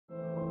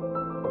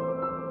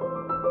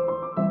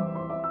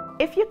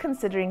If you're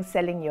considering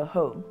selling your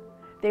home,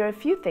 there are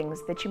a few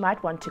things that you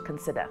might want to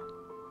consider.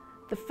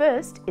 The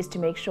first is to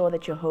make sure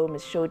that your home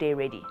is show day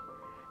ready.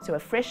 So a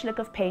fresh lick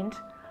of paint,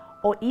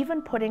 or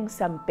even putting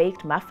some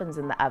baked muffins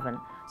in the oven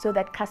so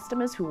that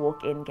customers who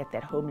walk in get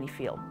that homely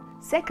feel.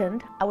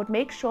 Second, I would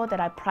make sure that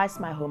I price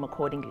my home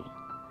accordingly.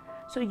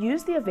 So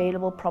use the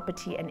available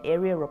property and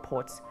area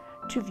reports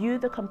to view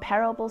the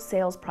comparable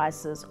sales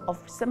prices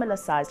of similar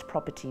sized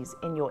properties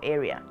in your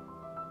area.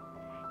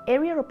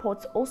 Area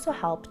reports also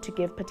help to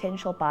give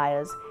potential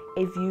buyers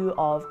a view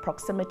of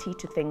proximity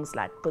to things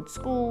like good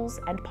schools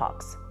and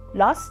parks.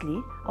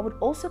 Lastly, I would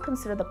also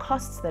consider the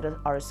costs that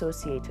are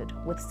associated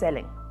with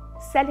selling.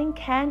 Selling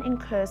can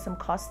incur some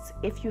costs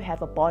if you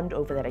have a bond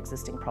over that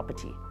existing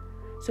property.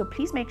 So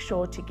please make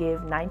sure to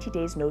give 90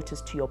 days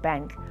notice to your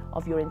bank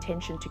of your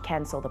intention to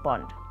cancel the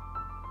bond.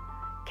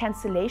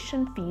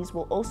 Cancellation fees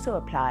will also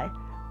apply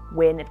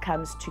when it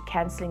comes to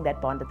cancelling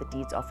that bond at the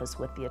deeds office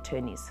with the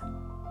attorneys.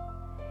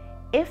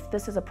 If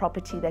this is a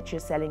property that you're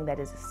selling that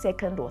is a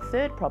second or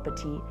third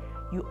property,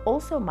 you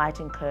also might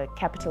incur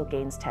capital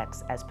gains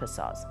tax as per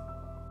SARS.